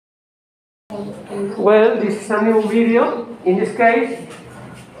Well, this is a new video. In this case,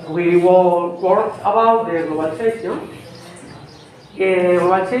 we will work about the globalization.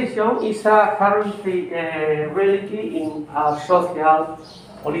 Globalization is a current reality in social,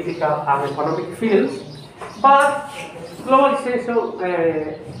 political, and economic fields, but globalization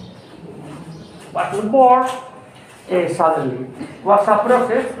wasn't born suddenly. It was a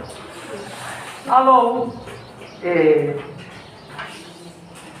process along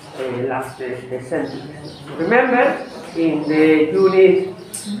last centuries. Remember, in the unit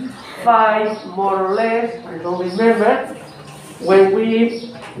 5, more or less, I don't remember, when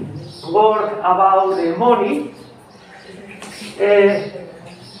we worked about the money,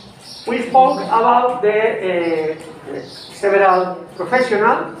 we spoke about the several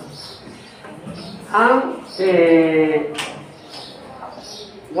professionals, and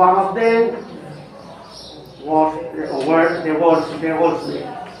one of them were the goldsmith.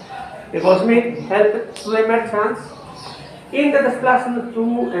 The goldsmith helped to the merchants in the displacement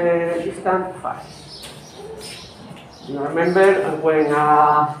to distant facts. You remember when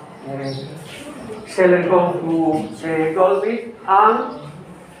a seller goes to a goldsmith and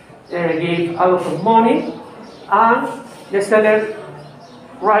give a lot of money, and the seller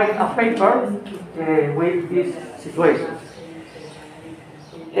write a paper with this situation.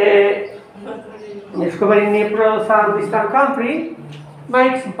 Discovering new products and distant country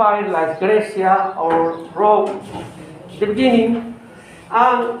makes empires like Grecia or Rome the beginning,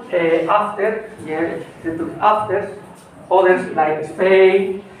 and after others like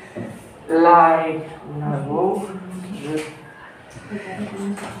Spain, like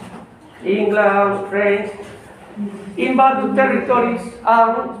England, France, invaded territories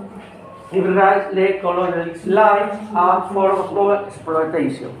and liberalized the colonialist life and form of global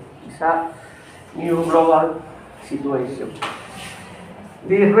exploitation. It's a new global situation.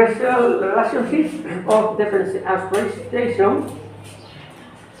 The relationship of defense and exploitation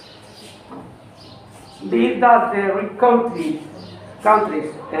did that the rich countries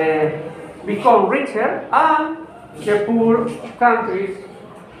become richer and the poor countries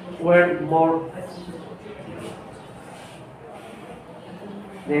were more.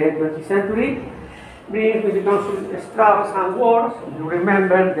 The 20th century brings with the constant struggles and wars. You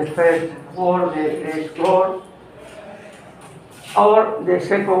remember the first war, the Great War, or the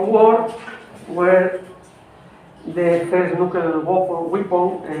Second War, where the first nuclear weapon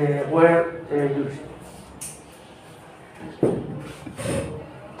were used.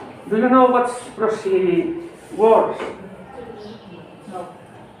 Do you know what's proxy wars? No.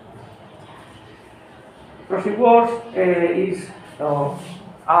 Proxy wars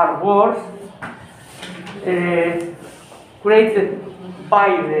are wars created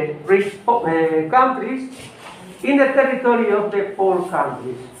by the rich countries in the territory of the poor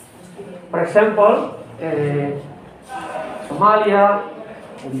countries. For example, Somalia,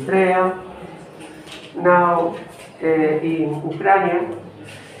 Eritrea, now in Ukraine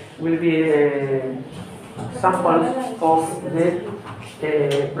will be samples of the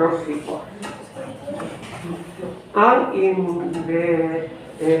proxy wars. And in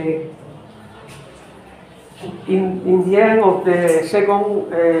the end of the Second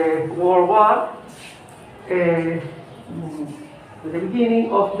World War, the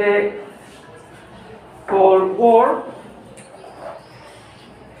beginning of the Cold War,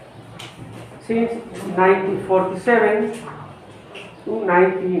 since 1947 to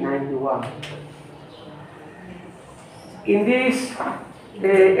 1991. In this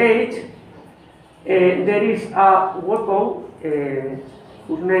age, there is a weapon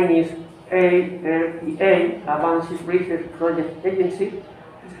whose name is ARPA, Advanced Research Project Agency.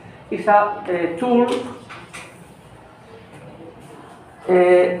 It's a tool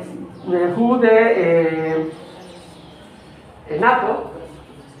who the NATO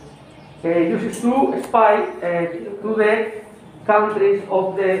uses to spy to the countries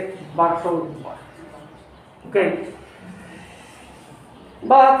of the Warsaw Pact. Okay.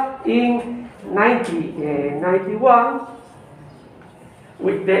 But in 1991,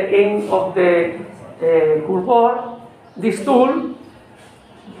 with the end of the Cold War, this tool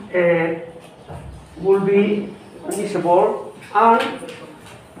will be usable, and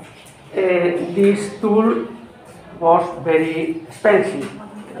this tool was very expensive.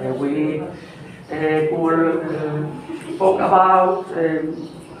 We will talk about a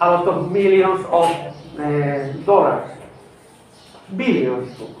lot of millions of dollars,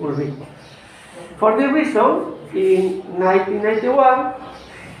 billions could be. For this reason, in 1991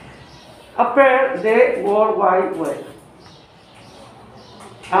 appeared the World Wide Web,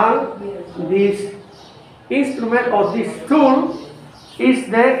 and this instrument or this tool is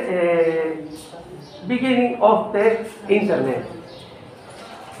the beginning of the internet.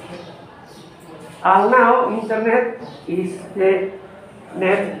 And now internet is the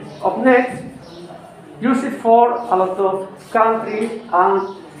net of nets used for a lot of countries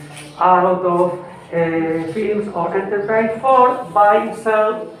and a lot of films or enterprise for buy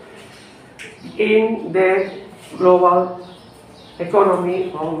sell in the global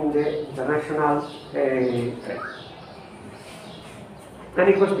economy or in the international trade.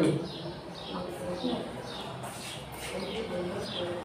 Any questions?